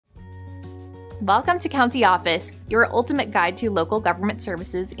Welcome to County Office, your ultimate guide to local government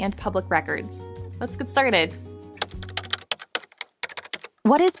services and public records. Let's get started.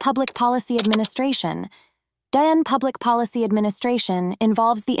 What is public policy administration? Public policy administration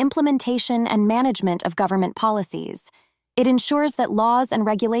involves the implementation and management of government policies. It ensures that laws and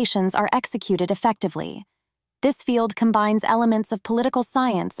regulations are executed effectively. This field combines elements of political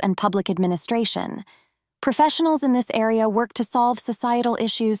science and public administration. Professionals in this area work to solve societal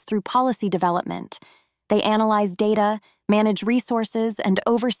issues through policy development. They analyze data, manage resources, and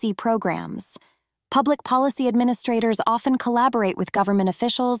oversee programs. Public policy administrators often collaborate with government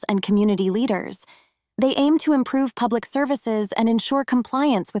officials and community leaders. They aim to improve public services and ensure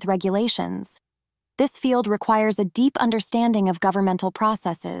compliance with regulations. This field requires a deep understanding of governmental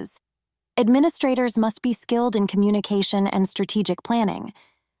processes. Administrators must be skilled in communication and strategic planning.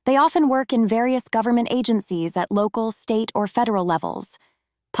 They often work in various government agencies at local, state, or federal levels.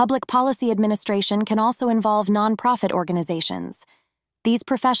 Public policy administration can also involve nonprofit organizations. These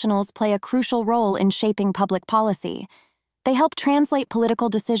professionals play a crucial role in shaping public policy. They help translate political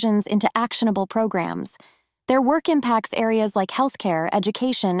decisions into actionable programs. Their work impacts areas like healthcare,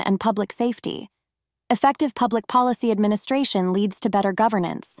 education, and public safety. Effective public policy administration leads to better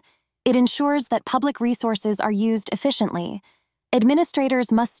governance. It ensures that public resources are used efficiently.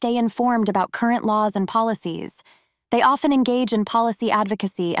 Administrators must stay informed about current laws and policies. They often engage in policy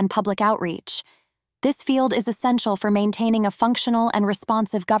advocacy and public outreach. This field is essential for maintaining a functional and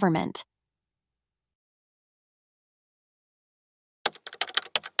responsive government.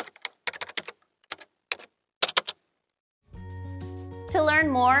 To learn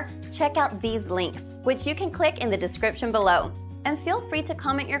more, check out these links, which you can click in the description below. And feel free to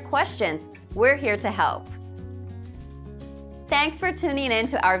comment your questions. We're here to help. Thanks for tuning in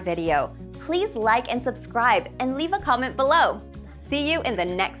to our video. Please like and subscribe and leave a comment below. See you in the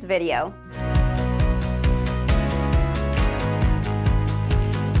next video.